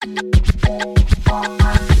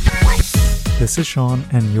This is Sean,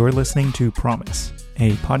 and you're listening to Promise,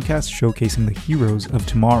 a podcast showcasing the heroes of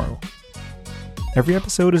tomorrow. Every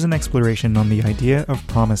episode is an exploration on the idea of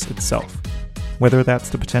promise itself, whether that's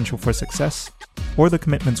the potential for success or the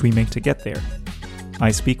commitments we make to get there. I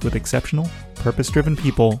speak with exceptional, purpose-driven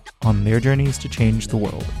people on their journeys to change the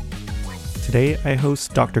world. Today, I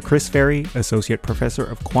host Dr. Chris Ferry, Associate Professor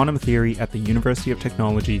of Quantum Theory at the University of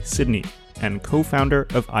Technology, Sydney, and co-founder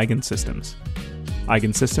of Eigen Systems.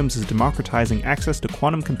 Eigen Systems is democratizing access to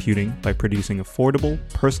quantum computing by producing affordable,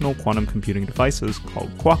 personal quantum computing devices called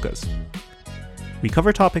quokkas. We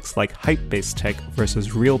cover topics like hype-based tech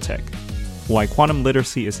versus real tech, why quantum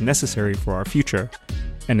literacy is necessary for our future,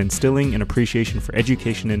 and instilling an appreciation for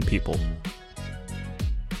education in people.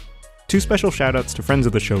 Two special shoutouts to friends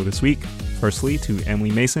of the show this week. Firstly, to Emily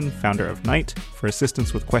Mason, founder of Knight, for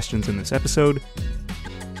assistance with questions in this episode.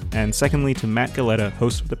 And secondly, to Matt Galetta,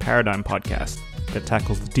 host of the Paradigm podcast, that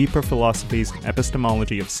tackles the deeper philosophies and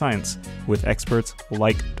epistemology of science with experts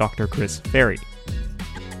like Dr. Chris Ferry.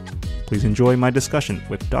 Please enjoy my discussion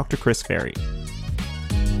with Dr. Chris Ferry.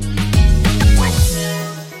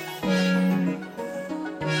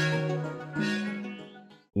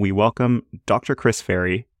 We welcome Dr. Chris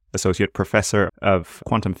Ferry, Associate Professor of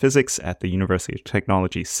Quantum Physics at the University of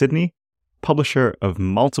Technology, Sydney, publisher of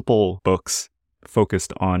multiple books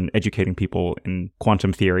focused on educating people in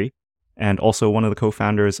quantum theory, and also one of the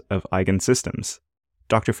co-founders of Eigen Systems.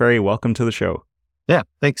 Dr. Ferry, welcome to the show. Yeah,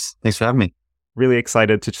 thanks. Thanks for having me. Really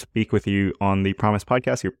excited to speak with you on the Promise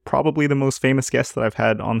podcast. You're probably the most famous guest that I've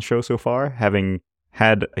had on the show so far, having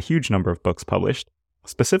had a huge number of books published,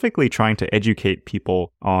 specifically trying to educate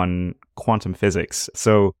people on quantum physics.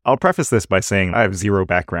 So I'll preface this by saying I have zero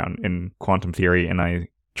background in quantum theory, and I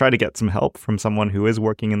try to get some help from someone who is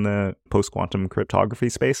working in the post-quantum cryptography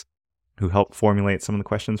space, who helped formulate some of the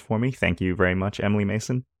questions for me. Thank you very much, Emily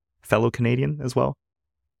Mason, fellow Canadian as well.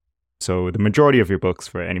 So the majority of your books,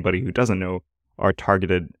 for anybody who doesn't know, are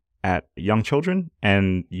targeted at young children,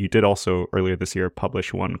 and you did also earlier this year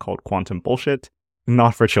publish one called Quantum Bullshit,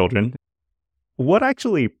 not for children. What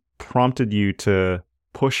actually prompted you to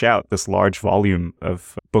push out this large volume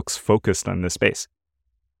of books focused on this space?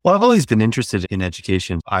 Well, I've always been interested in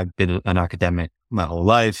education. I've been an academic my whole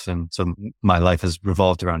life, and so my life has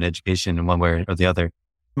revolved around education in one way or the other.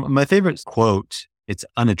 My favorite quote, it's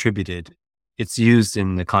unattributed. It's used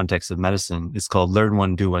in the context of medicine. It's called learn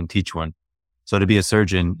one, do one, teach one. So to be a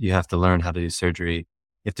surgeon, you have to learn how to do surgery.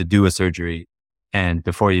 You have to do a surgery. And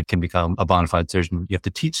before you can become a bona fide surgeon, you have to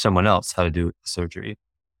teach someone else how to do surgery.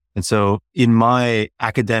 And so in my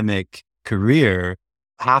academic career,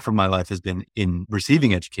 half of my life has been in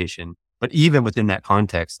receiving education. But even within that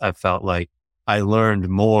context, I felt like I learned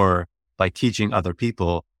more by teaching other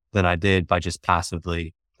people than I did by just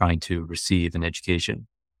passively trying to receive an education.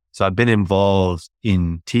 So I've been involved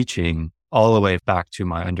in teaching all the way back to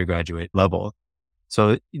my undergraduate level.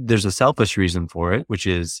 So there's a selfish reason for it, which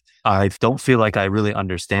is I don't feel like I really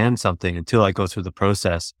understand something until I go through the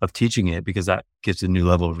process of teaching it, because that gives a new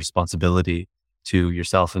level of responsibility to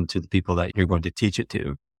yourself and to the people that you're going to teach it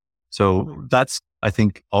to. So that's, I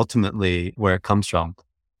think, ultimately where it comes from.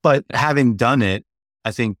 But having done it, I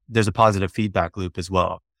think there's a positive feedback loop as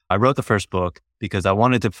well. I wrote the first book because I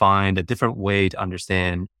wanted to find a different way to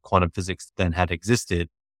understand quantum physics than had existed.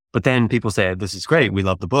 But then people say, this is great. We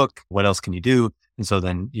love the book. What else can you do? And so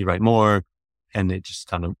then you write more, and it just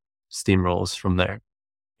kind of steamrolls from there.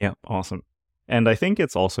 Yeah, awesome. And I think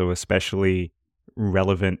it's also especially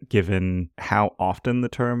relevant given how often the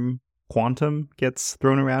term quantum gets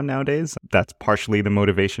thrown around nowadays. That's partially the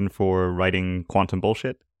motivation for writing Quantum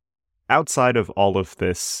Bullshit. Outside of all of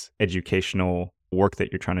this educational work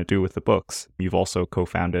that you're trying to do with the books, you've also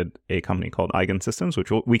co-founded a company called Eigen Systems,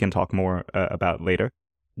 which we can talk more about later.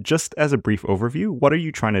 Just as a brief overview, what are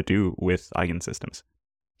you trying to do with Eigen Systems?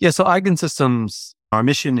 Yeah, so Eigen Systems, our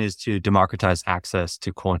mission is to democratize access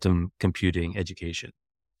to quantum computing education.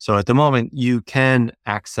 So at the moment, you can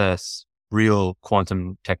access real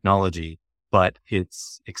quantum technology, but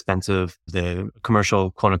it's expensive. The commercial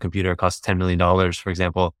quantum computer costs $10 million, for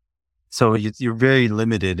example. So you're very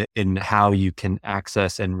limited in how you can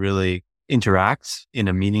access and really interact in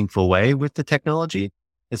a meaningful way with the technology.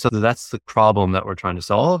 And so that's the problem that we're trying to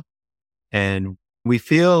solve. And we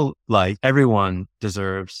feel like everyone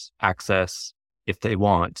deserves access, if they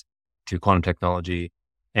want, to quantum technology.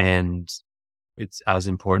 And it's as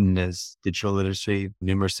important as digital literacy,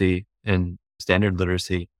 numeracy, and standard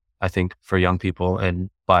literacy, I think, for young people and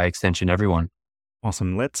by extension, everyone.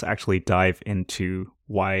 Awesome. Let's actually dive into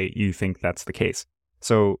why you think that's the case.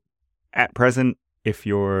 So at present, if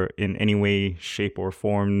you're in any way, shape, or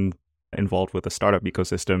form involved with the startup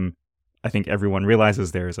ecosystem, I think everyone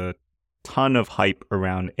realizes there's a ton of hype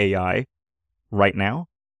around AI right now,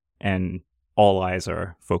 and all eyes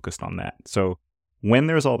are focused on that. So when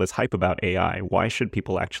there's all this hype about AI, why should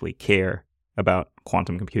people actually care about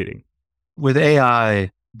quantum computing? With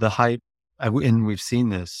AI, the hype, and we've seen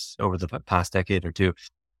this over the past decade or two,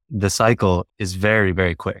 the cycle is very,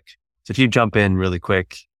 very quick. So if you jump in really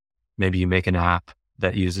quick, maybe you make an app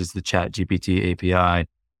that uses the ChatGPT API,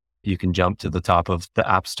 you can jump to the top of the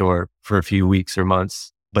App Store for a few weeks or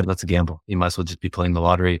months, but that's a gamble. You might as well just be playing the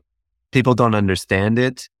lottery. People don't understand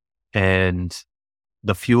it. And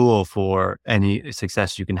the fuel for any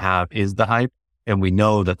success you can have is the hype. And we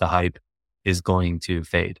know that the hype is going to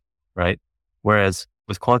fade, right? Whereas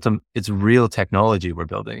with quantum, it's real technology we're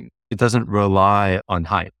building. It doesn't rely on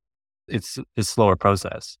hype. It's a slower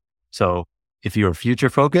process. So if you're future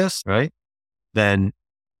focused, right, then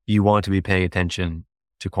you want to be paying attention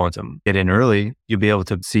to quantum. Get in early, you'll be able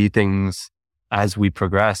to see things as we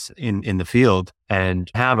progress in the field and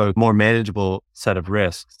have a more manageable set of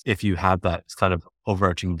risks if you have that kind of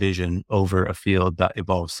overarching vision over a field that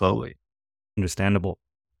evolves slowly. Understandable.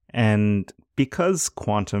 And because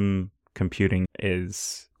quantum computing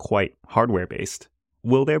is quite hardware based,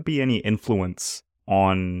 will there be any influence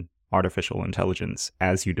on artificial intelligence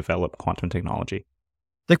as you develop quantum technology?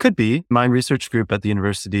 There could be. My research group at the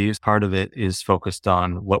university, part of it is focused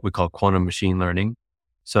on what we call quantum machine learning.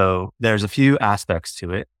 So there's a few aspects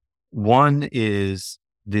to it. One is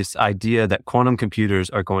this idea that quantum computers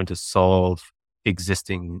are going to solve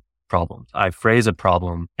existing problems. I phrase a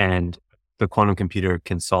problem and the quantum computer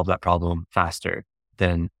can solve that problem faster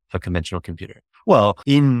than a conventional computer. Well,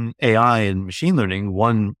 in AI and machine learning,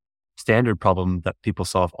 one standard problem that people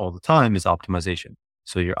solve all the time is optimization.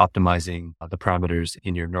 So you're optimizing the parameters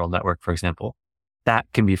in your neural network, for example. That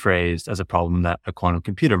can be phrased as a problem that a quantum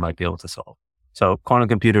computer might be able to solve. So quantum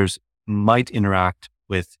computers might interact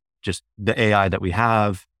with just the AI that we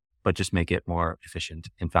have, but just make it more efficient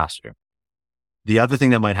and faster. The other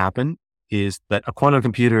thing that might happen is that a quantum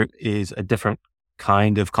computer is a different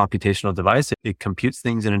kind of computational device. It computes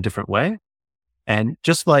things in a different way. And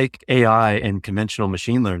just like AI and conventional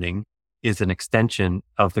machine learning is an extension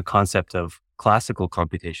of the concept of classical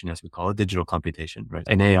computation, as we call it, digital computation, right?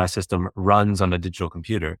 An AI system runs on a digital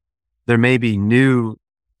computer. There may be new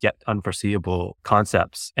yet unforeseeable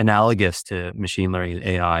concepts analogous to machine learning and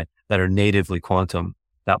AI that are natively quantum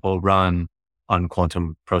that will run on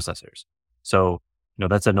quantum processors. So,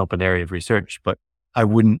 that's an open area of research, but I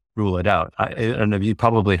wouldn't rule it out. I don't know, you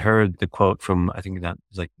probably heard the quote from, I think that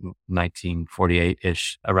was like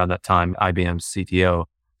 1948-ish, around that time, IBM's CTO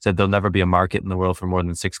said there'll never be a market in the world for more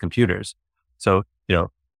than 6 computers. So,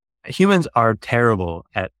 humans are terrible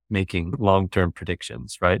at making long-term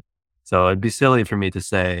predictions, right? So it'd be silly for me to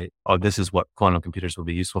say, oh, this is what quantum computers will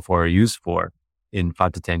be useful for or used for in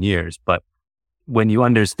 5 to 10 years. But when you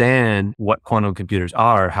understand what quantum computers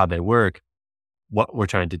are, how they work, what we're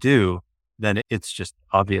trying to do, then it's just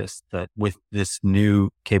obvious that with this new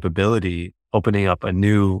capability, opening up a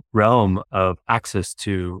new realm of access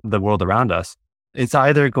to the world around us, it's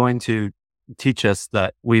either going to teach us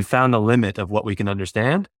that we've found the limit of what we can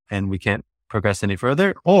understand and we can't progress any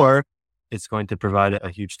further, or it's going to provide a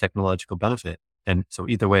huge technological benefit. And so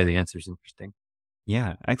either way, the answer is interesting.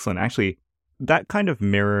 Yeah, excellent. Actually, that kind of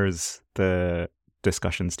mirrors the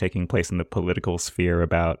discussions taking place in the political sphere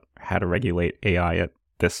about how to regulate AI at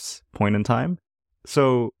this point in time.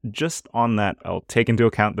 So just on that, I'll take into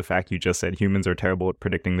account the fact you just said humans are terrible at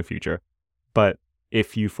predicting the future. But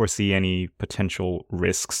if you foresee any potential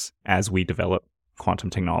risks as we develop quantum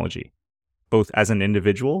technology, both as an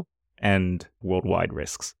individual and worldwide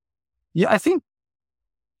risks. Yeah, I think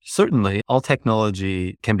certainly all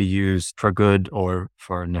technology can be used for good or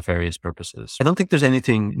for nefarious purposes. I don't think there's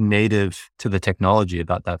anything native to the technology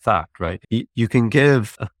about that fact, right? You can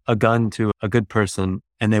give a gun to a good person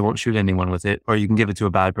and they won't shoot anyone with it, or you can give it to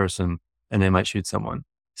a bad person and they might shoot someone.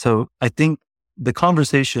 So I think the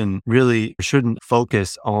conversation really shouldn't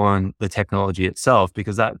focus on the technology itself,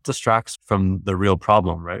 because that distracts from the real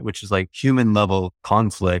problem, right? Which is like human level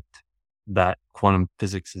conflict that quantum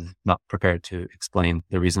physics is not prepared to explain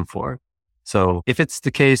the reason for. So if it's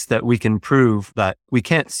the case that we can prove that we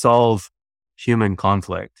can't solve human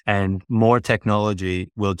conflict and more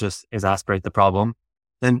technology will just exasperate the problem,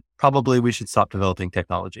 then probably we should stop developing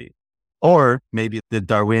technology. Or maybe the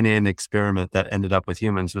Darwinian experiment that ended up with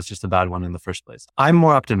humans was just a bad one in the first place. I'm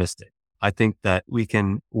more optimistic. I think that we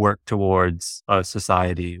can work towards a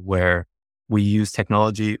society where we use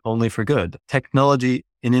technology only for good. Technology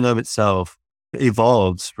in and of itself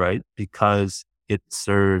evolves, right? Because it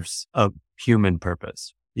serves a human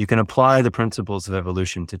purpose. You can apply the principles of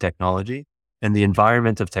evolution to technology, and the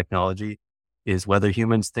environment of technology is whether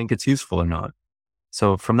humans think it's useful or not.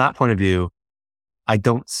 So from that point of view, I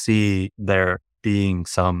don't see there being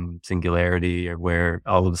some singularity or where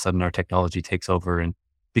all of a sudden our technology takes over, and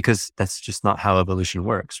because that's just not how evolution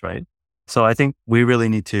works, right? So I think we really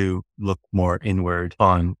need to look more inward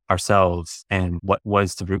on ourselves and what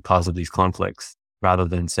was the root cause of these conflicts, rather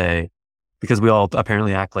than say, because we all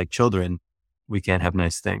apparently act like children, we can't have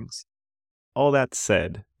nice things. All that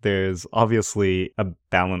said, there's obviously a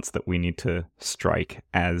balance that we need to strike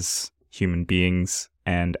as human beings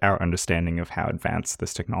and our understanding of how advanced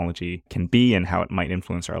this technology can be and how it might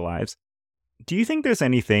influence our lives. Do you think there's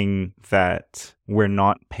anything that we're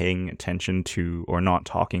not paying attention to or not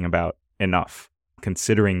talking about enough,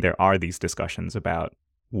 considering there are these discussions about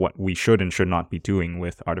what we should and should not be doing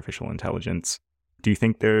with artificial intelligence? Do you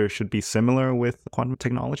think there should be similar with quantum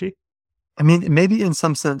technology? I mean, maybe in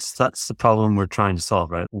some sense, that's the problem we're trying to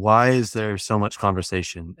solve, right? Why is there so much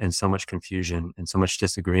conversation and so much confusion and so much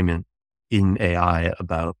disagreement in AI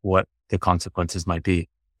about what the consequences might be?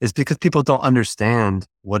 It's because people don't understand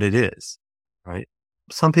what it is, right?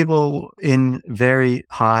 Some people in very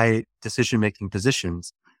high decision-making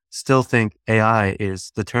positions still think AI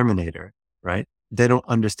is the Terminator, right? They don't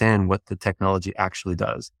understand what the technology actually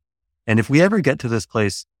does. And if we ever get to this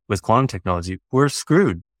place with quantum technology, we're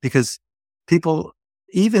screwed, because people,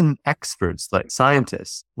 even experts like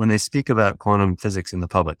scientists, when they speak about quantum physics in the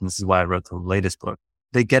public, and this is why I wrote the latest book,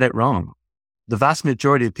 they get it wrong. The vast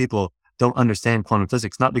majority of people don't understand quantum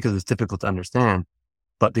physics, not because it's difficult to understand,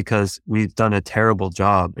 but because we've done a terrible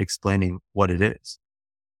job explaining what it is.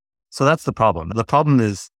 So that's the problem. The problem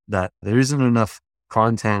is that there isn't enough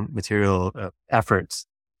content, material, efforts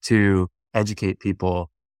to educate people,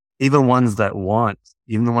 even ones that want,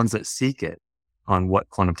 even the ones that seek it, on what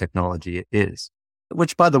quantum technology is,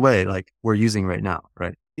 which, by the way, like we're using right now,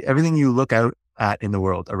 right? Everything you look out at in the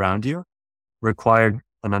world around you required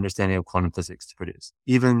an understanding of quantum physics to produce.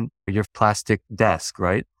 Even your plastic desk,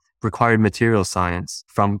 right? Required material science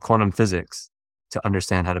from quantum physics to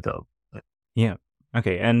understand how to build. Yeah.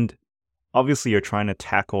 Okay. And obviously you're trying to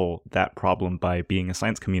tackle that problem by being a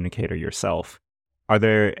science communicator yourself. Are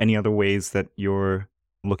there any other ways that you're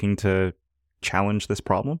looking to challenge this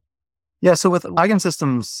problem? Yeah. So with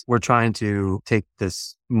eigensystems, we're trying to take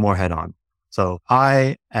this more head on. So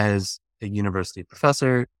I, as a university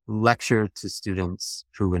professor, lecture to students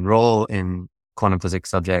who enroll in quantum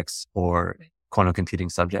physics subjects or quantum computing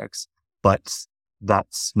subjects, but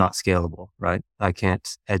that's not scalable, right? I can't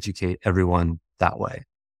educate everyone that way.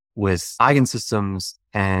 With eigensystems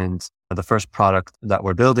and the first product that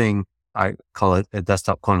we're building, I call it a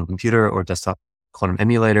desktop quantum computer or desktop quantum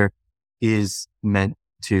emulator, is meant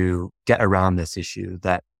to get around this issue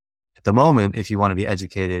that at the moment, if you want to be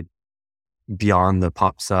educated beyond the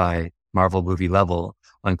pop sci Marvel movie level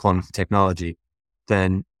on quantum technology,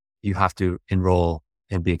 then you have to enroll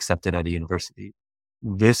and be accepted at a university.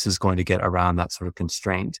 This is going to get around that sort of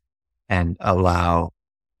constraint and allow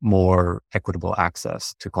more equitable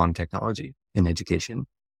access to quantum technology in education.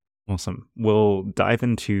 Awesome. We'll dive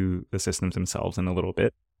into the systems themselves in a little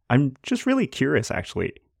bit. I'm just really curious,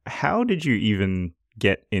 actually. How did you even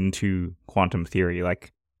get into quantum theory?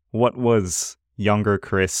 Like, what was younger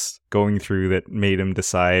Chris going through that made him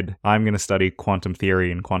decide, I'm going to study quantum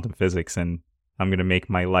theory and quantum physics, and I'm going to make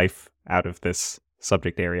my life out of this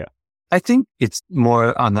subject area? I think it's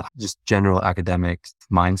more on the just general academic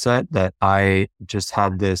mindset that I just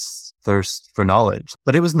had this thirst for knowledge,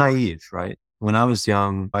 but it was naive, right? When I was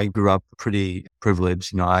young, I grew up pretty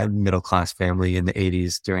privileged. I had a middle-class family in the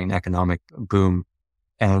 80s during an economic boom.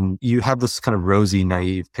 And you have this kind of rosy,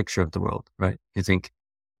 naive picture of the world, right? You think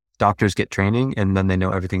doctors get training and then they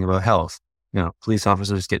know everything about health. Police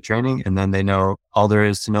officers get training and then they know all there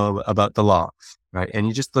is to know about the law, right? And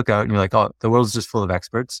you just look out and you're like, oh, the world's just full of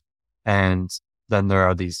experts. And then there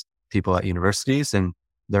are these people at universities and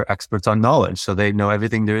they're experts on knowledge. So they know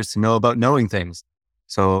everything there is to know about knowing things.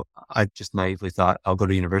 So I just naively thought I'll go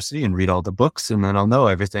to university and read all the books and then I'll know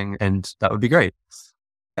everything and that would be great.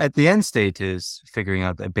 At the end state is figuring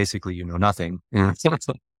out that basically you know nothing.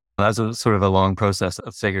 That's a sort of a long process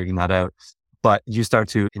of figuring that out. But you start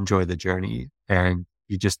to enjoy the journey and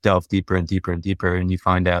you just delve deeper and deeper and deeper. And you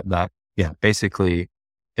find out that, basically,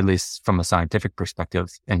 at least from a scientific perspective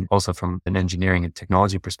and also from an engineering and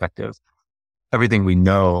technology perspective, everything we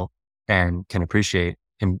know and can appreciate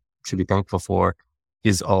and should be thankful for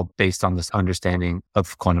is all based on this understanding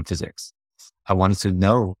of quantum physics. I wanted to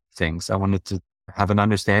know things. I wanted to have an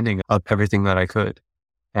understanding of everything that I could.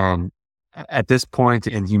 And at this point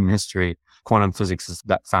in human history, quantum physics is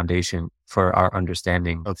that foundation for our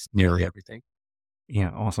understanding of nearly everything.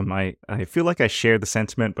 Yeah, awesome. I feel like I share the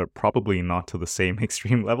sentiment, but probably not to the same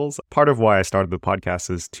extreme levels. Part of why I started the podcast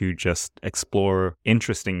is to just explore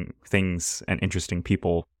interesting things and interesting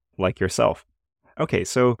people like yourself. Okay,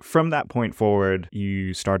 so from that point forward,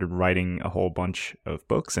 you started writing a whole bunch of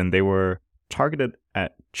books, and they were targeted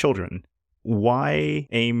at children. Why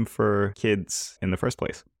aim for kids in the first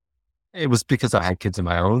place? It was because I had kids of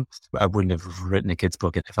my own. I wouldn't have written a kid's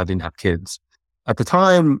book if I didn't have kids. At the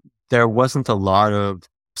time, there wasn't a lot of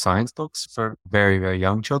science books for very, very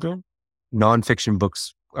young children. Nonfiction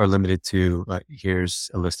books are limited to, like, here's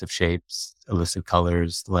a list of shapes, a list of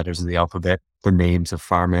colors, the letters of the alphabet, the names of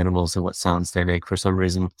farm animals and what sounds they make. For some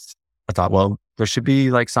reason, I thought, well, there should be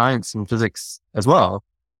like science and physics as well.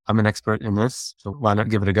 I'm an expert in this, so why not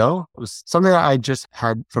give it a go? It was something that I just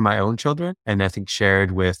had for my own children and I think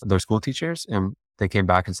shared with their school teachers. And they came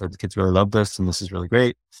back and said, the kids really love this and this is really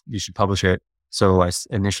great. You should publish it. So I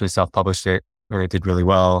initially self-published it and it did really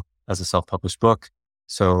well as a self-published book.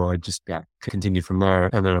 So I just continued from there.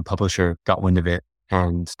 And then a publisher got wind of it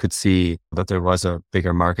and could see that there was a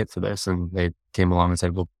bigger market for this. And they came along and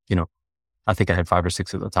said, well, I think I had 5 or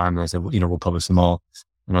 6 at the time. And I said, well, we'll publish them all.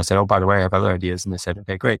 And I said, oh, by the way, I have other ideas. And they said,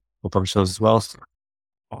 okay, great. We'll publish those as well.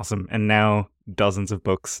 Awesome. And now dozens of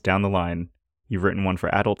books down the line, you've written one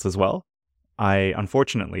for adults as well. I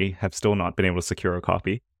unfortunately have still not been able to secure a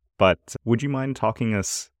copy, but would you mind talking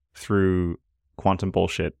us through quantum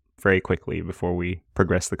bullshit very quickly before we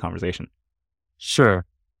progress the conversation? Sure.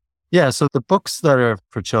 Yeah. So the books that are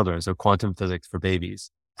for children, so quantum physics for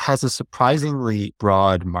babies, has a surprisingly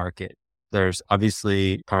broad market. There's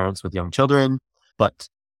obviously parents with young children, but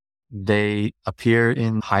they appear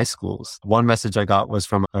in high schools. One message I got was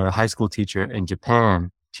from a high school teacher in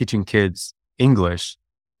Japan teaching kids English.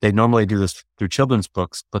 They normally do this through children's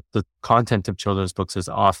books, but the content of children's books is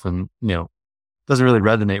often, doesn't really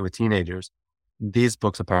resonate with teenagers. These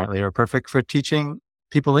books apparently are perfect for teaching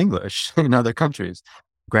people English in other countries.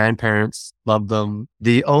 Grandparents love them.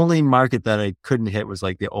 The only market that I couldn't hit was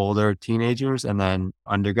like the older teenagers and then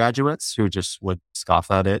undergraduates who just would scoff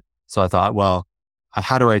at it. So I thought, well,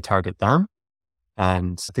 how do I target them?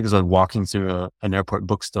 And I think it was like walking through an airport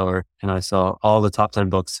bookstore and I saw all the top 10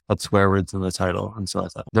 books had swear words in the title. And so I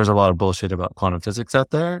thought there's a lot of bullshit about quantum physics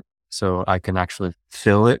out there. So I can actually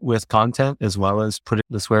fill it with content as well as put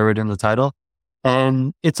the swear word in the title.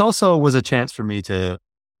 And it's also was a chance for me to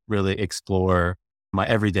really explore my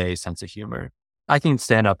everyday sense of humor. I can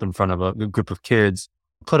stand up in front of a group of kids,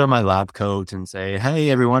 put on my lab coat and say, hey,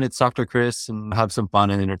 everyone, it's Dr. Chris, and have some fun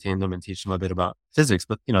and entertain them and teach them a bit about physics.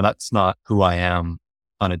 But, that's not who I am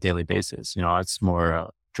on a daily basis. It's more a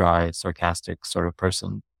dry, sarcastic sort of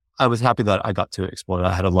person. I was happy that I got to explore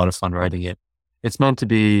that. I had a lot of fun writing it. It's meant to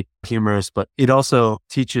be humorous, but it also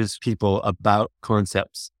teaches people about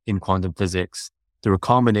concepts in quantum physics through a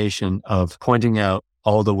combination of pointing out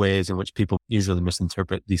all the ways in which people usually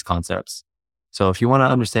misinterpret these concepts. So if you want to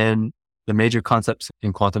understand the major concepts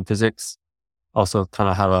in quantum physics, also kind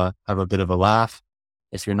of have a bit of a laugh.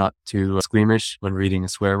 If you're not too squeamish when reading a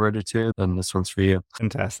swear word or two, then this one's for you.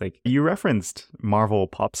 Fantastic. You referenced Marvel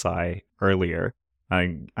Pop Sci earlier.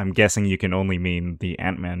 I'm guessing you can only mean the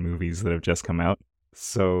Ant-Man movies that have just come out.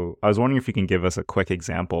 So I was wondering if you can give us a quick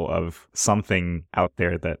example of something out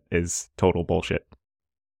there that is total bullshit.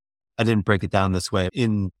 I didn't break it down this way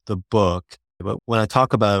in the book, but when I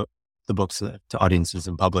talk about the books to audiences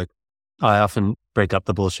in public, I often break up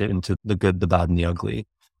the bullshit into the good, the bad, and the ugly.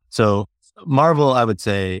 So Marvel, I would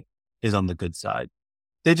say, is on the good side.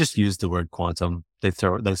 They just use the word quantum. They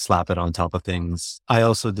slap it on top of things. I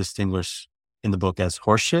also distinguish in the book as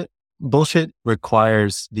horseshit. Bullshit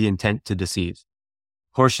requires the intent to deceive.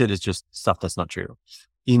 Horseshit is just stuff that's not true.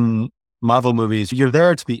 In Marvel movies, you're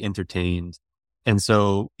there to be entertained. And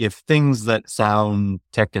so if things that sound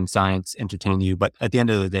tech and science entertain you, but at the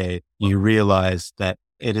end of the day, you realize that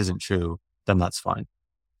it isn't true, then that's fine.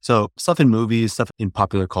 So stuff in movies, stuff in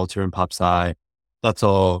popular culture and pop sci, that's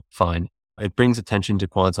all fine. It brings attention to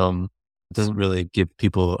quantum. It doesn't really give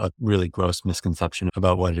people a really gross misconception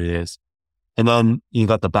about what it is. And then you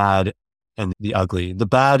got the bad and the ugly. The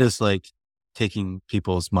bad is like taking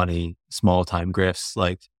people's money, small time grifts,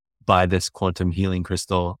 like buy this quantum healing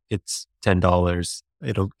crystal. It's $10.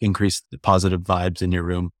 It'll increase the positive vibes in your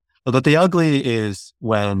room. But the ugly is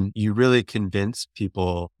when you really convince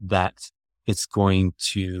people that it's going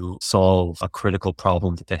to solve a critical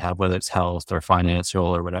problem that they have, whether it's health or financial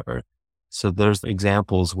or whatever. So there's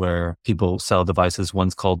examples where people sell devices.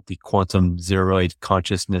 One's called the quantum zeroid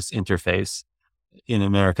consciousness interface. In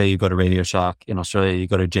America, you go to Radio Shack. In Australia, you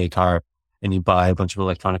go to JCar. and you buy a bunch of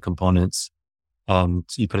electronic components.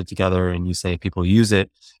 You put it together and you say people use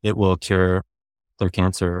it, it will cure their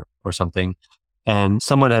cancer or something. And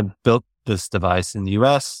someone had built this device in the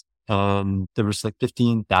US. There was like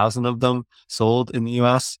 15,000 of them sold in the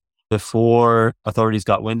US before authorities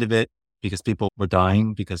got wind of it, because people were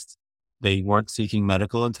dying because they weren't seeking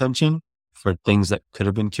medical attention for things that could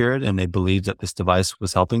have been cured. And they believed that this device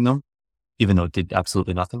was helping them, even though it did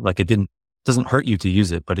absolutely nothing. Like doesn't hurt you to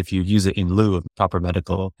use it, but if you use it in lieu of proper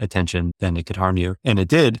medical attention, then it could harm you. And it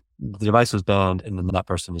did. The device was banned, and then that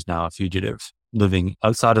person is now a fugitive living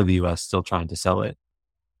outside of the US, still trying to sell it.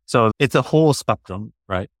 So it's a whole spectrum,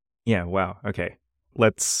 right? Yeah, wow. Okay.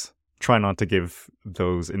 Let's try not to give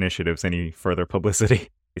those initiatives any further publicity.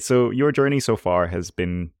 So your journey so far has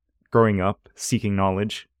been growing up, seeking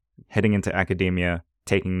knowledge, heading into academia,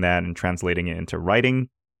 taking that and translating it into writing,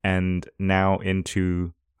 and now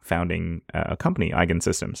into founding a company, Eigen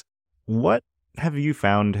Systems. What have you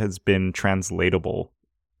found has been translatable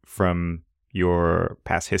from your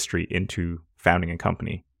past history into founding a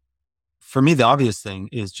company? For me, the obvious thing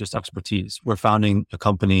is just expertise. We're founding a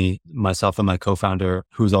company, myself and my co-founder,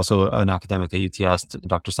 who's also an academic at UTS,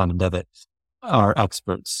 Dr. Simon Devitt, are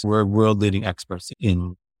experts. We're world-leading experts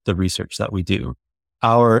in the research that we do.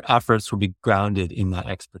 Our efforts will be grounded in that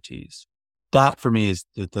expertise. That, for me, is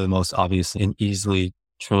the most obvious and easily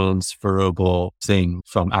transferable thing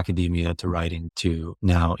from academia to writing to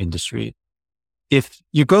now industry. If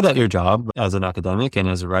you're good at your job as an academic and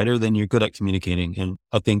as a writer, then you're good at communicating. And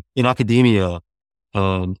I think in academia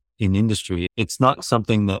and in industry, it's not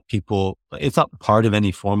something that it's not part of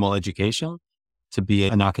any formal education to be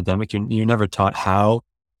an academic. You're never taught how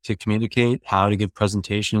to communicate, how to give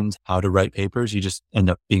presentations, how to write papers. You just end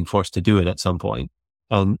up being forced to do it at some point.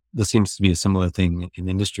 This seems to be a similar thing in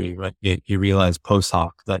industry, right? You realize post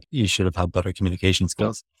hoc that you should have had better communication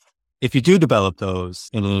skills. If you do develop those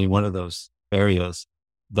in any one of those areas,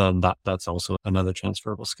 then that's also another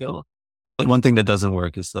transferable skill. But one thing that doesn't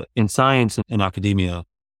work is that in science and academia,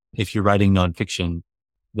 if you're writing nonfiction,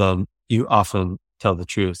 then you often tell the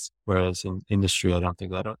truth. Whereas in industry, I don't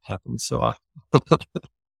think that happens so often.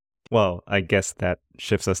 Well, I guess that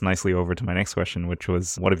shifts us nicely over to my next question, which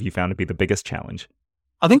was, what have you found to be the biggest challenge?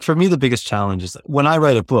 I think for me, the biggest challenge is that when I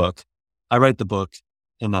write a book, I write the book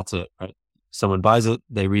and that's it, right? Someone buys it,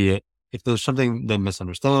 they read it. If there's something they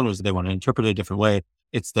misunderstand or they want to interpret it a different way,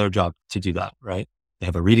 it's their job to do that, right? They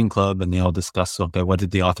have a reading club and they all discuss, okay, what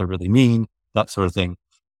did the author really mean? That sort of thing.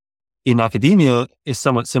 In academia, it's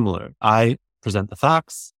somewhat similar. I present the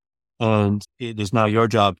facts and it is now your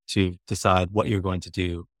job to decide what you're going to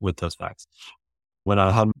do with those facts. When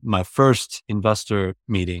I had my first investor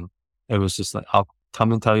meeting, it was just like, I'll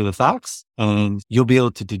come and tell you the facts and you'll be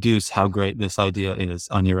able to deduce how great this idea is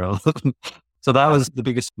on your own. So that was the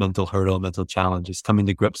biggest mental challenge, is coming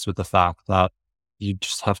to grips with the fact that you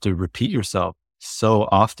just have to repeat yourself so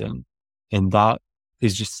often. And that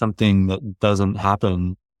is just something that doesn't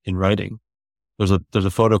happen in writing. There's a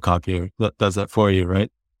photocopier that does that for you,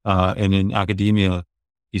 right? And in academia,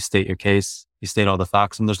 you state your case, you state all the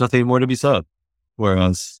facts, and there's nothing more to be said.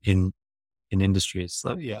 Whereas in industry, it's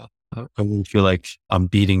like, yeah, I really feel like I'm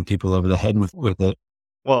beating people over the head with it.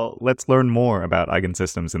 Well, let's learn more about Eigen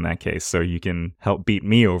Systems in that case, so you can help beat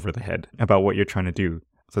me over the head about what you're trying to do.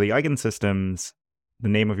 So the Eigen Systems, the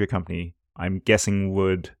name of your company, I'm guessing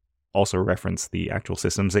would also reference the actual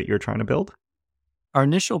systems that you're trying to build? Our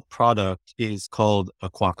initial product is called a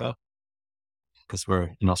Quokka, because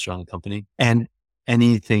we're an Australian company. And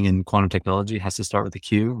anything in quantum technology has to start with a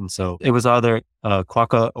Q. And so it was either a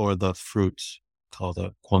Quokka or the fruit called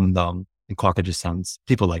a Quondam. And Quokka just sounds,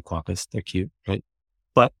 people like Quokkas, they're cute, right?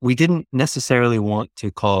 But we didn't necessarily want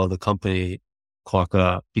to call the company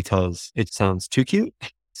Quokka because it sounds too cute.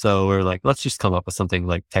 So we're like, let's just come up with something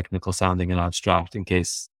like technical sounding and abstract in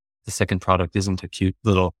case the second product isn't a cute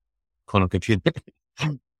little quantum computer.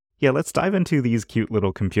 Yeah, let's dive into these cute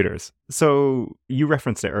little computers. So you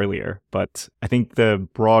referenced it earlier, but I think the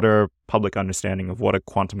broader public understanding of what a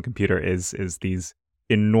quantum computer is these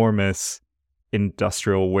enormous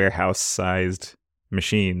industrial warehouse-sized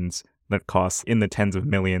machines that cost in the tens of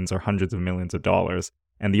millions or hundreds of millions of dollars.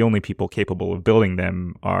 And the only people capable of building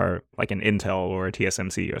them are like an Intel or a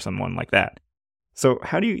TSMC or someone like that. So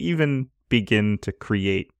how do you even begin to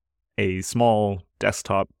create a small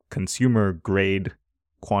desktop consumer grade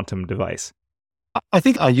quantum device? I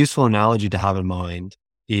think a useful analogy to have in mind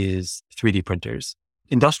is 3D printers.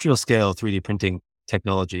 Industrial scale 3D printing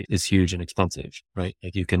technology is huge and expensive, right?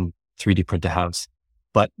 Like you can 3D print a house.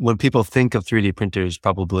 But when people think of 3D printers,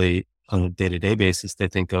 probably on a day-to-day basis, they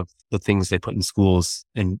think of the things they put in schools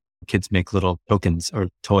and kids make little tokens or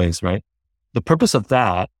toys, right? The purpose of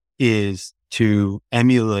that is to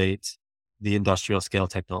emulate the industrial scale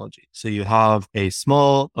technology. So you have a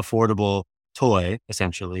small, affordable toy,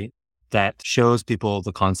 essentially, that shows people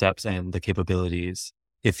the concepts and the capabilities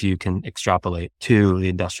if you can extrapolate to the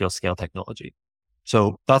industrial scale technology.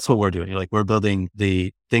 So that's what we're doing. Like, we're building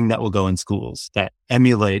the thing that will go in schools that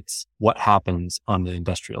emulates what happens on the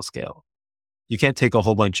industrial scale. You can't take a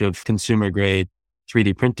whole bunch of consumer grade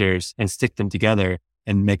 3D printers and stick them together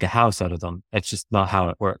and make a house out of them. That's just not how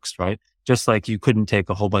it works, right? Just like you couldn't take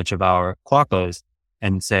a whole bunch of our quackos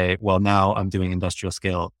and say, well, now I'm doing industrial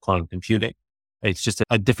scale quantum computing. It's just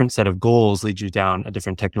a different set of goals lead you down a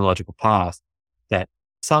different technological path that,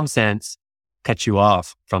 in some sense, cuts you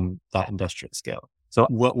off from that industrial scale. So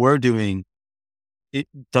what we're doing, it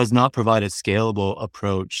does not provide a scalable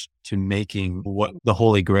approach to making what the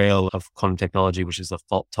holy grail of quantum technology, which is a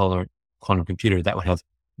fault-tolerant quantum computer that would have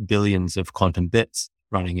billions of quantum bits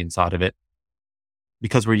running inside of it.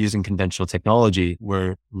 Because we're using conventional technology,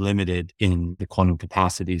 we're limited in the quantum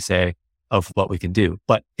capacity, say, of what we can do.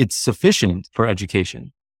 But it's sufficient for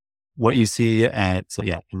education. What you see at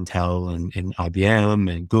Intel and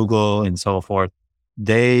IBM and Google and so forth,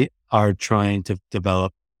 they are trying to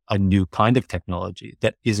develop a new kind of technology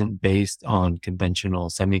that isn't based on conventional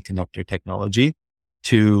semiconductor technology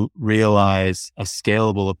to realize a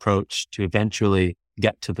scalable approach to eventually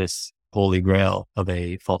get to this holy grail of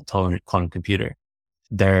a fault-tolerant quantum computer.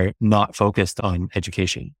 They're not focused on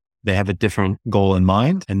education. They have a different goal in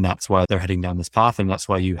mind, and that's why they're heading down this path. And that's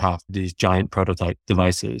why you have these giant prototype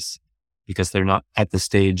devices, because they're not at the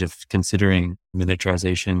stage of considering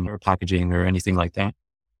miniaturization or packaging or anything like that.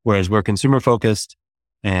 Whereas we're consumer focused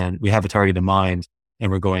and we have a target in mind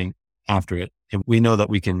and we're going after it. And we know that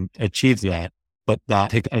we can achieve that, but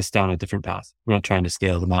that takes us down a different path. We're not trying to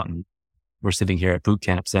scale the mountain. We're sitting here at boot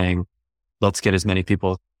camp saying, let's get as many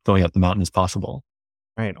people going up the mountain as possible.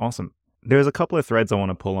 Right. Awesome. There's a couple of threads I want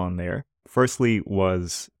to pull on there. Firstly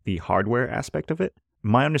was the hardware aspect of it.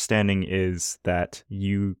 My understanding is that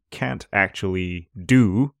you can't actually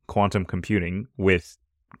do quantum computing with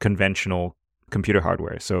conventional computer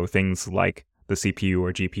hardware. So things like the CPU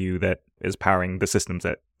or GPU that is powering the systems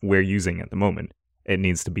that we're using at the moment. It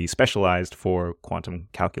needs to be specialized for quantum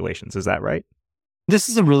calculations. Is that right? This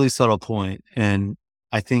is a really subtle point. And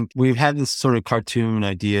I think we've had this sort of cartoon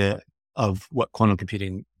idea of what quantum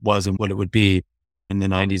computing was and what it would be in the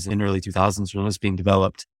 90s and early 2000s when it was being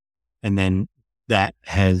developed. And then that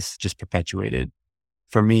has just perpetuated.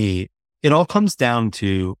 For me, it all comes down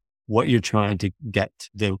to what you're trying to get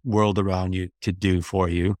the world around you to do for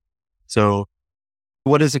you. So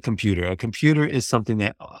what is a computer? A computer is something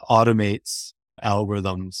that automates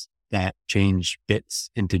algorithms that change bits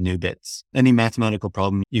into new bits. Any mathematical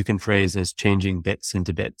problem you can phrase as changing bits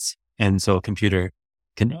into bits. And so a computer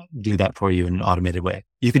can do that for you in an automated way.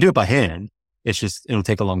 You can do it by hand. It's just, it'll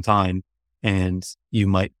take a long time and you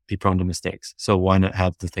might be prone to mistakes. So why not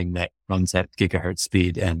have the thing that runs at gigahertz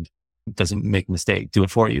speed and doesn't make a mistake, do it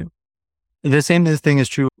for you? The same thing is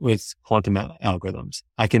true with quantum algorithms.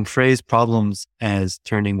 I can phrase problems as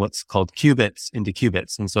turning what's called qubits into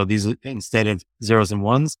qubits. And so these, instead of zeros and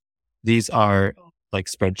ones, these are like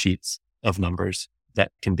spreadsheets of numbers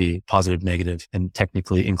that can be positive, negative, and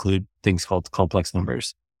technically include things called complex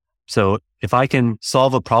numbers. So if I can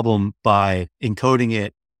solve a problem by encoding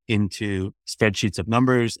it into spreadsheets of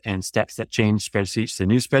numbers and steps that change spreadsheets to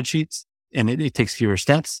new spreadsheets, and it takes fewer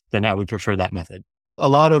steps, then I would prefer that method. A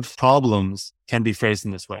lot of problems can be phrased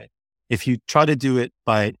in this way. If you try to do it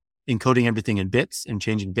by encoding everything in bits and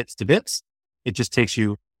changing bits to bits, it just takes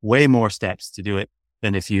you way more steps to do it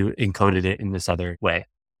than if you encoded it in this other way.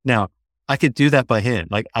 Now, I could do that by hand.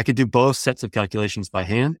 Like, I could do both sets of calculations by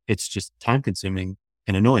hand. It's just time consuming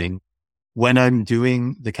and annoying. When I'm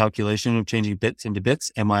doing the calculation of changing bits into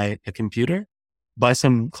bits, am I a computer? By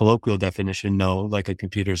some colloquial definition, no, like a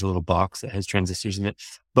computer is a little box that has transistors in it.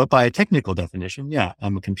 But by a technical definition, yeah,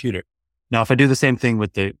 I'm a computer. Now, if I do the same thing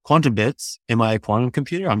with the quantum bits, am I a quantum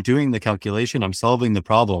computer? I'm doing the calculation. I'm solving the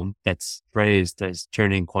problem that's phrased as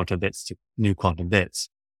turning quantum bits to new quantum bits.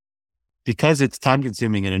 Because it's time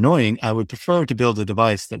consuming and annoying, I would prefer to build a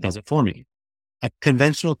device that does it for me. A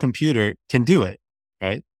conventional computer can do it,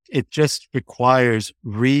 right? It just requires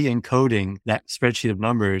re-encoding that spreadsheet of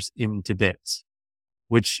numbers into bits,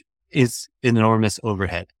 which is an enormous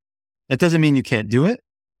overhead. That doesn't mean you can't do it.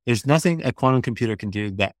 There's nothing a quantum computer can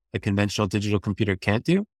do that a conventional digital computer can't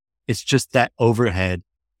do. It's just that overhead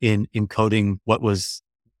in encoding what was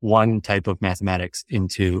one type of mathematics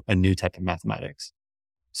into a new type of mathematics.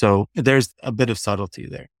 So there's a bit of subtlety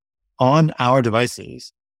there. On our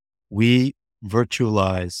devices, we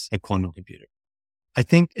virtualize a quantum computer. I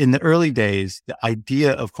think in the early days, the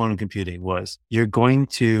idea of quantum computing was you're going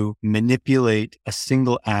to manipulate a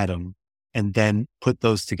single atom and then put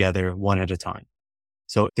those together one at a time.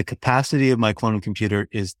 So the capacity of my quantum computer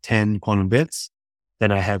is 10 quantum bits,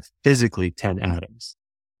 then I have physically 10 atoms,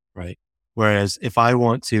 right? Whereas if I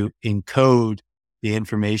want to encode the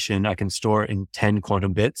information I can store in 10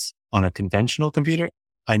 quantum bits on a conventional computer,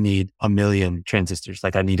 I need a million transistors.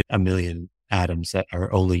 Like I need a million atoms that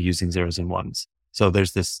are only using zeros and ones. So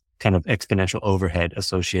there's this kind of exponential overhead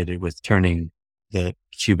associated with turning the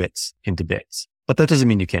qubits into bits. But that doesn't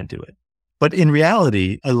mean you can't do it. But in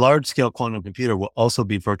reality, a large scale quantum computer will also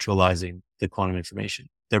be virtualizing the quantum information.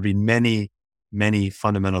 There'll be many, many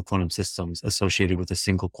fundamental quantum systems associated with a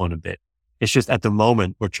single quantum bit. It's just at the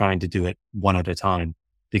moment, we're trying to do it one at a time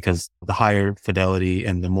because the higher fidelity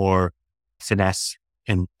and the more finesse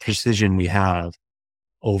and precision we have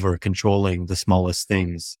over controlling the smallest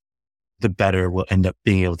things, the better we'll end up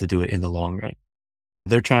being able to do it in the long run.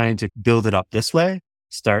 They're trying to build it up this way,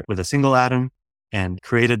 start with a single atom and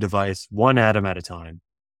create a device one atom at a time.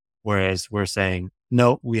 Whereas we're saying,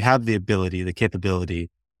 no, we have the ability, the capability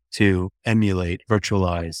to emulate,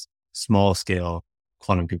 virtualize small scale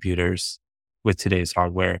quantum computers with today's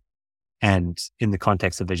hardware. And in the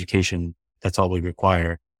context of education, that's all we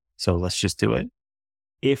require. So let's just do it.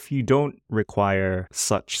 If you don't require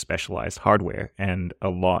such specialized hardware and a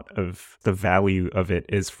lot of the value of it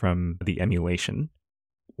is from the emulation,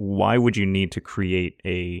 why would you need to create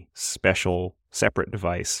a special separate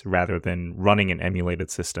device rather than running an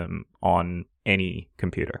emulated system on any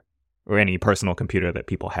computer or any personal computer that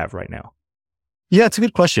people have right now? Yeah, it's a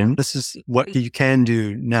good question. This is what you can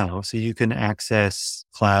do now. So you can access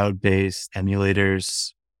cloud-based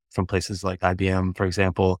emulators from places like IBM, for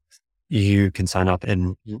example. You can sign up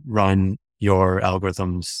and run your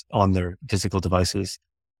algorithms on their physical devices.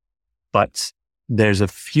 But there's a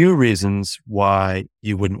few reasons why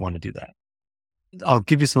you wouldn't want to do that. I'll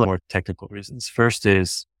give you some more technical reasons. First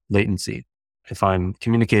is latency. If I'm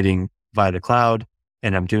communicating via the cloud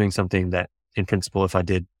and I'm doing something that in principle, if I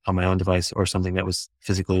did on my own device or something that was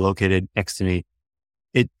physically located next to me,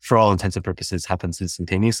 it, for all intents and purposes, happens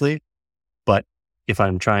instantaneously. But if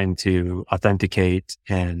I'm trying to authenticate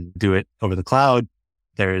and do it over the cloud,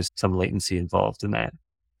 there is some latency involved in that.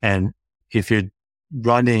 And if you're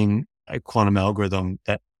running a quantum algorithm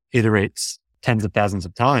that iterates tens of thousands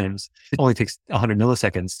of times, it only takes 100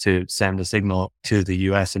 milliseconds to send a signal to the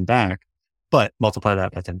US and back, but multiply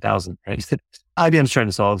that by 10,000, right? IBM's trying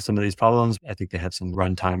to solve some of these problems. I think they have some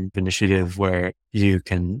runtime initiative where you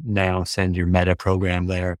can now send your meta program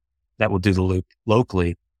there that will do the loop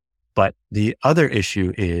locally. But the other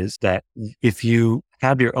issue is that if you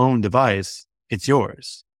have your own device, it's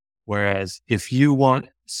yours. Whereas if you want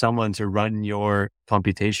someone to run your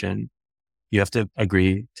computation, you have to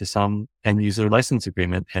agree to some end user license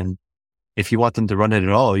agreement. And if you want them to run it at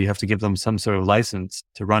all, you have to give them some sort of license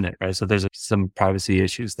to run it, right? So there's some privacy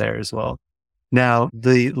issues there as well. Now,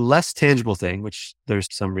 the less tangible thing, which there's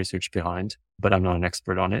some research behind, but I'm not an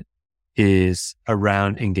expert on it, is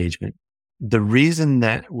around engagement. The reason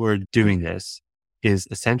that we're doing this is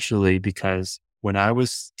essentially because when I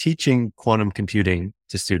was teaching quantum computing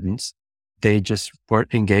to students, they just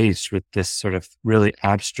weren't engaged with this sort of really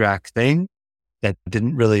abstract thing that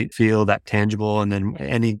didn't really feel that tangible. And then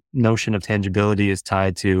any notion of tangibility is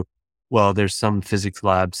tied to, well, there's some physics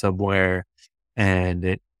lab somewhere and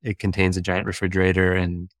it contains a giant refrigerator.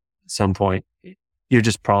 And at some point, you're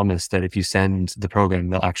just promised that if you send the program,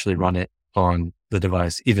 they'll actually run it on the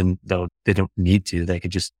device, even though they don't need to. They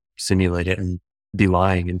could just simulate it and be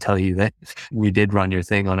lying and tell you that we did run your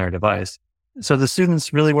thing on our device. So the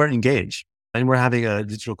students really weren't engaged. And we're having a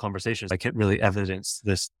digital conversation. I can't really evidence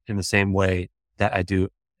this in the same way that I do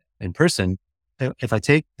in person. If I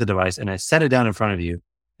take the device and I set it down in front of you,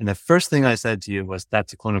 and the first thing I said to you was,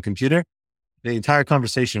 that's a quantum computer, the entire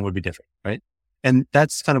conversation would be different, right? And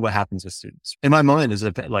that's kind of what happens with students. In my mind, is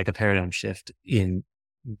like a paradigm shift in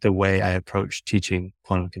the way I approach teaching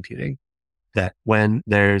quantum computing. That when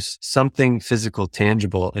there's something physical,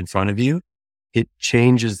 tangible in front of you, it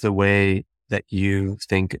changes the way that you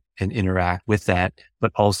think and interact with that,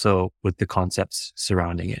 but also with the concepts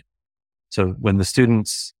surrounding it. So when the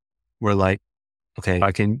students were like, okay,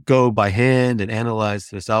 I can go by hand and analyze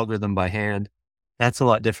this algorithm by hand, that's a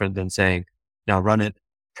lot different than saying, now run it,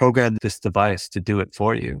 program this device to do it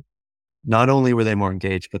for you. Not only were they more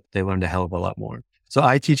engaged, but they learned a hell of a lot more. So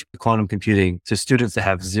I teach quantum computing to students that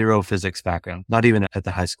have zero physics background, not even at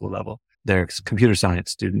the high school level. They're computer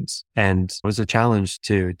science students. And it was a challenge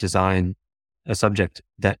to design a subject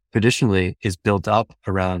that traditionally is built up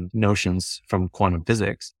around notions from quantum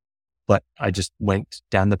physics but I just went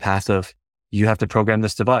down the path of you have to program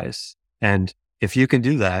this device. And if you can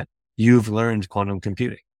do that, you've learned quantum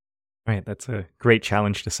computing. Right. That's a great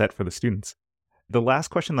challenge to set for the students. The last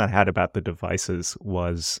question that I had about the devices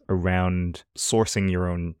was around sourcing your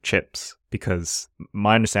own chips, because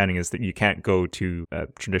my understanding is that you can't go to a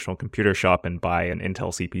traditional computer shop and buy an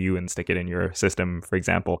Intel CPU and stick it in your system, for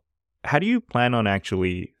example. How do you plan on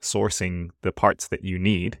actually sourcing the parts that you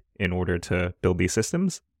need in order to build these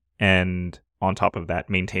systems? And on top of that,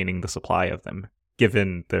 maintaining the supply of them,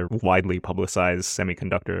 given the widely publicized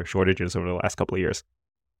semiconductor shortages over the last couple of years?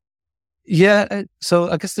 Yeah.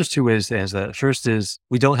 So I guess there's two ways to answer that. First is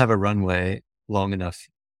we don't have a runway long enough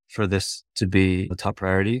for this to be a top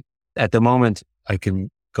priority. At the moment, I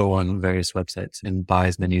can go on various websites and buy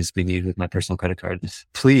as many as we need with my personal credit card.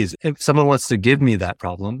 Please, if someone wants to give me that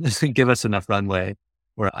problem, give us enough runway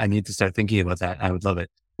where I need to start thinking about that. I would love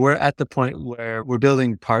it. We're at the point where we're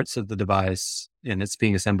building parts of the device and it's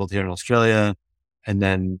being assembled here in Australia. And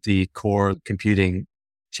then the core computing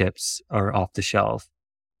chips are off the shelf.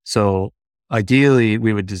 So ideally,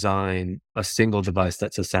 we would design a single device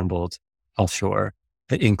that's assembled offshore,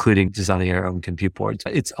 including designing our own compute boards.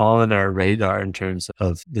 It's on our radar in terms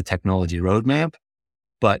of the technology roadmap,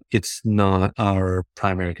 but it's not our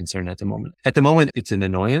primary concern at the moment. At the moment, it's an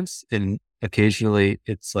annoyance, and occasionally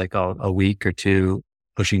it's like a week or two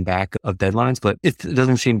pushing back of deadlines, but it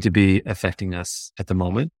doesn't seem to be affecting us at the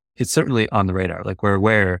moment. It's certainly on the radar. Like we're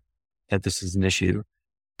aware that this is an issue.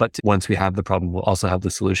 But once we have the problem, we'll also have the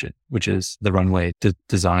solution, which is the runway to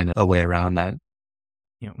design a way around that.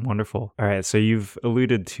 Yeah, wonderful. All right. So you've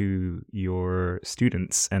alluded to your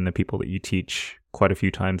students and the people that you teach quite a few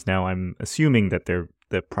times now. I'm assuming that they're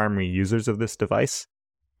the primary users of this device.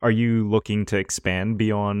 Are you looking to expand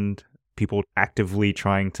beyond people actively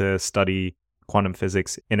trying to study quantum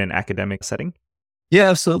physics in an academic setting? Yeah,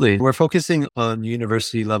 absolutely. We're focusing on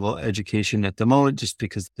university level education at the moment, just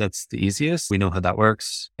because that's the easiest. We know how that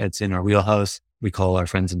works. It's in our wheelhouse. We call our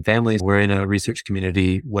friends and family. We're in a research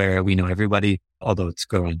community where we know everybody, although it's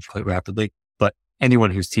growing quite rapidly. But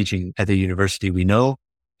anyone who's teaching at the university, we know,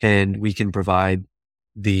 and we can provide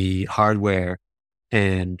the hardware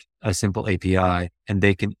and a simple API, and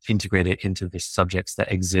they can integrate it into the subjects that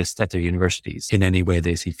exist at their universities in any way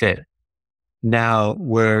they see fit. Now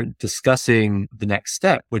we're discussing the next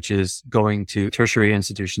step, which is going to tertiary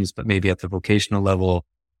institutions, but maybe at the vocational level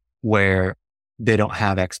where they don't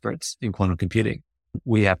have experts in quantum computing.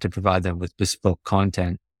 We have to provide them with bespoke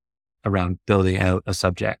content around building out a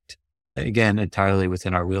subject, again, entirely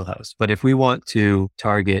within our wheelhouse. But if we want to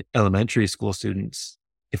target elementary school students,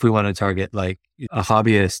 if we want to target like a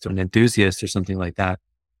hobbyist or an enthusiast or something like that,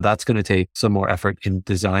 that's going to take some more effort in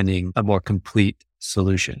designing a more complete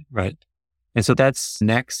solution, right? And so that's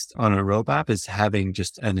next on our roadmap, is having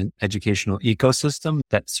just an educational ecosystem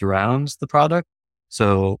that surrounds the product.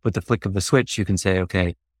 So with the flick of the switch, you can say,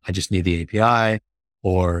 okay, I just need the API,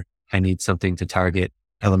 or I need something to target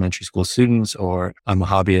elementary school students, or I'm a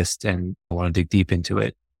hobbyist and I want to dig deep into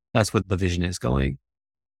it. That's what the vision is going.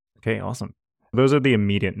 Okay, awesome. Those are the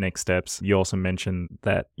immediate next steps. You also mentioned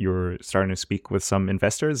that you're starting to speak with some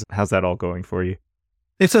investors. How's that all going for you?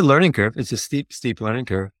 It's a learning curve. It's a steep learning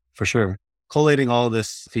curve for sure. Collating all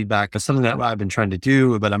this feedback is something that I've been trying to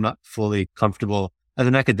do, but I'm not fully comfortable. As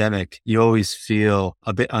an academic, you always feel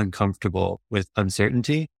a bit uncomfortable with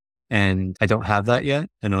uncertainty, and I don't have that yet.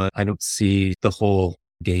 And I don't see the whole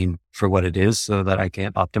game for what it is, so that I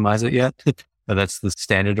can't optimize it yet. But that's the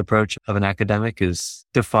standard approach of an academic, is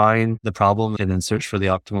define the problem and then search for the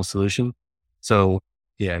optimal solution. So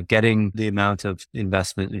yeah, getting the amount of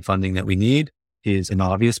investment and funding that we need is an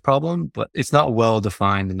obvious problem, but it's not well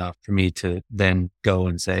defined enough for me to then go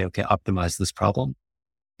and say, okay, optimize this problem.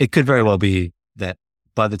 It could very well be that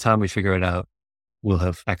by the time we figure it out, we'll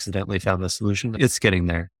have accidentally found the solution. It's getting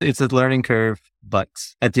there. It's a learning curve, but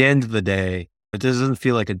at the end of the day, it doesn't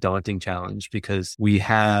feel like a daunting challenge because we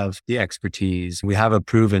have the expertise. We have a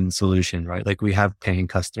proven solution, right? Like we have paying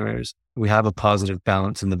customers. We have a positive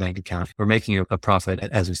balance in the bank account. We're making a profit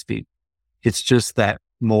as we speak. It's just that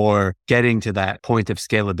more getting to that point of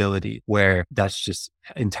scalability where that's just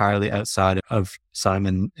entirely outside of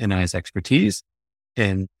Simon and I's expertise.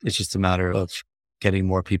 And it's just a matter of getting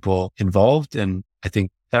more people involved. And I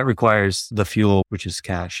think that requires the fuel, which is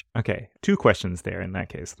cash. Okay. 2 questions there in that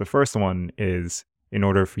case. The first one is, in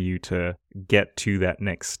order for you to get to that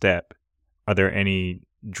next step, are there any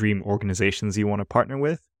dream organizations you want to partner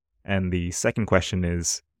with? And the second question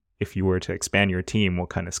is, if you were to expand your team, what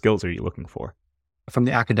kind of skills are you looking for? From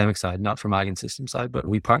the academic side, not from Eigensystem side, but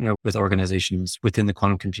we partner with organizations within the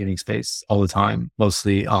quantum computing space all the time,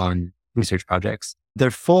 mostly on research projects.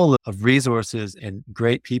 They're full of resources and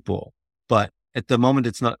great people, but at the moment,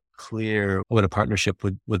 it's not clear what a partnership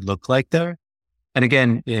would look like there. And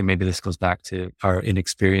again, maybe this goes back to our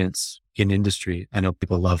inexperience in industry. I know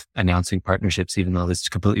people love announcing partnerships, even though it's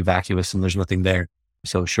completely vacuous and there's nothing there.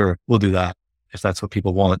 So sure, we'll do that if that's what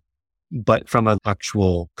people want. But from an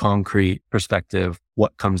actual concrete perspective,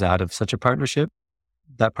 what comes out of such a partnership,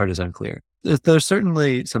 that part is unclear. There's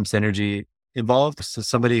certainly some synergy involved. So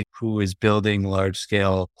somebody who is building large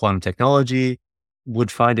scale quantum technology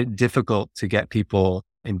would find it difficult to get people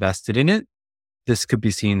invested in it. This could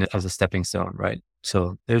be seen as a stepping stone, right?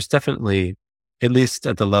 So there's definitely, at least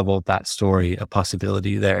at the level of that story, a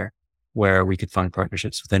possibility there where we could find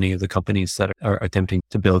partnerships with any of the companies that are attempting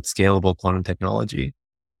to build scalable quantum technology.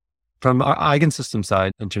 From our Eigensystem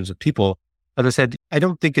side, in terms of people, as I said, I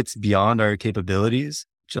don't think it's beyond our capabilities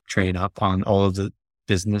to train up on all of the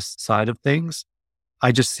business side of things.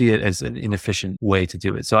 I just see it as an inefficient way to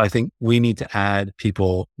do it. So I think we need to add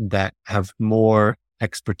people that have more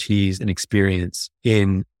expertise and experience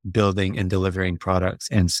in building and delivering products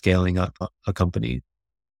and scaling up a company.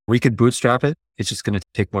 We could bootstrap it. It's just going to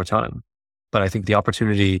take more time. But I think the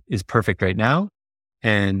opportunity is perfect right now.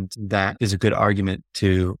 And that is a good argument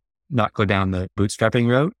to not go down the bootstrapping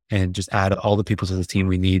route and just add all the people to the team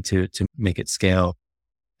we need to make it scale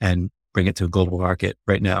and bring it to a global market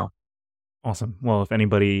right now. Awesome. Well, if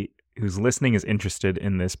anybody who's listening is interested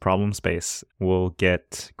in this problem space, we'll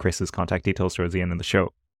get Chris's contact details towards the end of the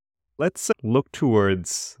show. Let's look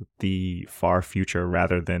towards the far future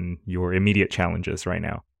rather than your immediate challenges right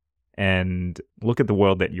now, and look at the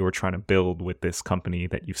world that you're trying to build with this company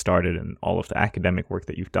that you've started and all of the academic work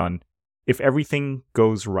that you've done. If everything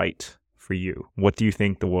goes right for you, what do you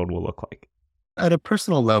think the world will look like? At a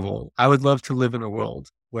personal level, I would love to live in a world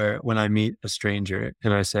where when I meet a stranger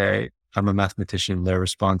and I say, I'm a mathematician, their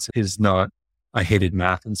response is not, I hated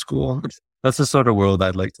math in school. That's the sort of world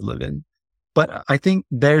I'd like to live in. But I think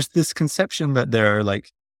there's this conception that there are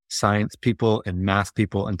like science people and math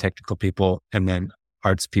people and technical people and then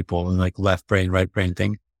arts people and like left brain, right brain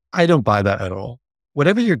thing. I don't buy that at all.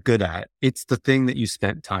 Whatever you're good at, it's the thing that you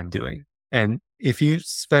spent time doing. And if you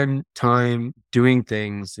spend time doing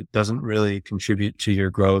things that doesn't really contribute to your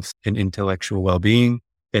growth and intellectual well-being,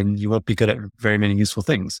 then you won't be good at very many useful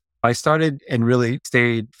things. I started and really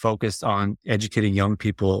stayed focused on educating young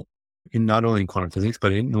people in not only in quantum physics,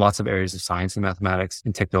 but in lots of areas of science and mathematics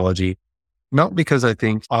and technology. Not because I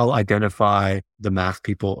think I'll identify the math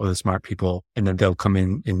people or the smart people and then they'll come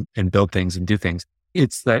in and build things and do things.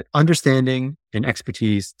 It's that understanding and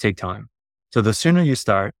expertise take time. So the sooner you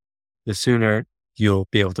start, the sooner you'll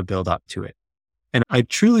be able to build up to it. And I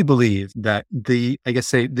truly believe that the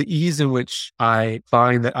ease in which I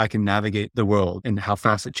find that I can navigate the world and how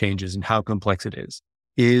fast it changes and how complex it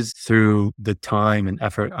is through the time and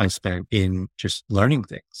effort I spent in just learning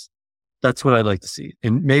things. That's what I'd like to see.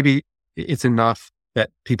 And maybe it's enough that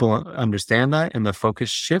people understand that and the focus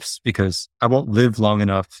shifts, because I won't live long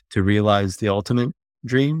enough to realize the ultimate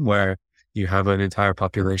dream where you have an entire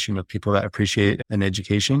population of people that appreciate an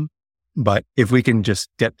education. But if we can just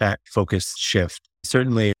get that focus shift,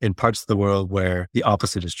 certainly in parts of the world where the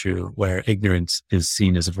opposite is true, where ignorance is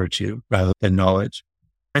seen as a virtue rather than knowledge,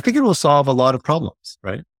 I think it will solve a lot of problems,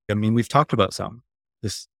 right? I mean, we've talked about some.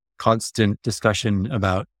 This constant discussion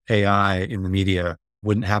about AI in the media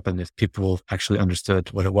wouldn't happen if people actually understood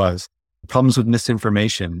what it was. Problems with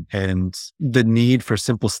misinformation and the need for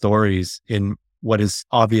simple stories in what is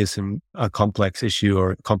obvious in a complex issue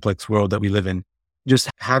or complex world that we live in. Just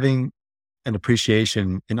having an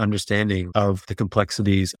appreciation and understanding of the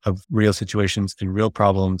complexities of real situations and real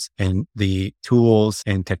problems and the tools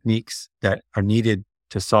and techniques that are needed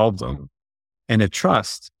to solve them. And a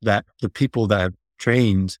trust that the people that have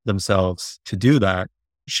trained themselves to do that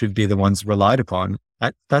should be the ones relied upon.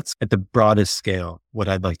 That's at the broadest scale what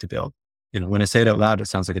I'd like to build. When I say it out loud, it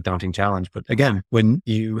sounds like a daunting challenge. But again, when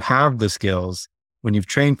you have the skills, when you've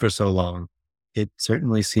trained for so long, it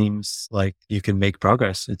certainly seems like you can make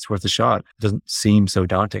progress. It's worth a shot. It doesn't seem so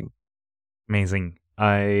daunting. Amazing.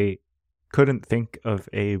 I couldn't think of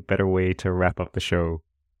a better way to wrap up the show.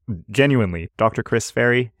 Genuinely, Dr. Chris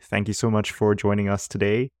Ferry, thank you so much for joining us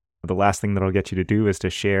today. The last thing that I'll get you to do is to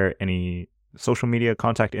share any social media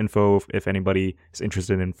contact info if anybody is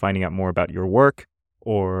interested in finding out more about your work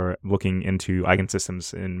or looking into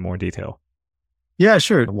Eigensystems in more detail. Yeah,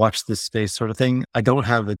 sure. Watch this space sort of thing. I don't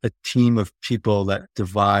have a team of people that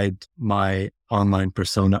divide my online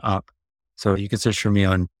persona up. So you can search for me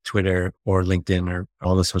on Twitter or LinkedIn or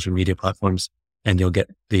all the social media platforms, and you'll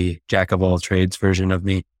get the jack of all trades version of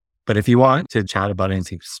me. But if you want to chat about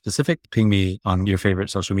anything specific, ping me on your favorite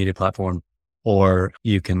social media platform, or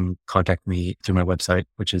you can contact me through my website,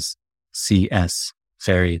 which is csferry.com.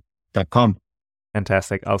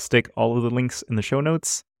 Fantastic. I'll stick all of the links in the show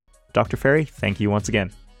notes. Dr. Ferry, thank you once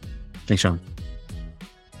again. Thanks, Sean.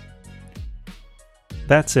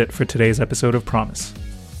 That's it for today's episode of Promise.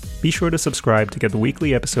 Be sure to subscribe to get the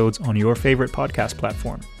weekly episodes on your favorite podcast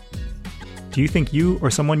platform. Do you think you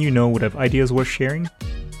or someone you know would have ideas worth sharing?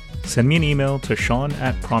 Send me an email to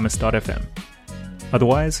sean@promise.fm.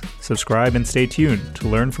 Otherwise, subscribe and stay tuned to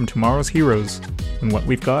learn from tomorrow's heroes when what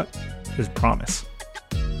we've got is promise.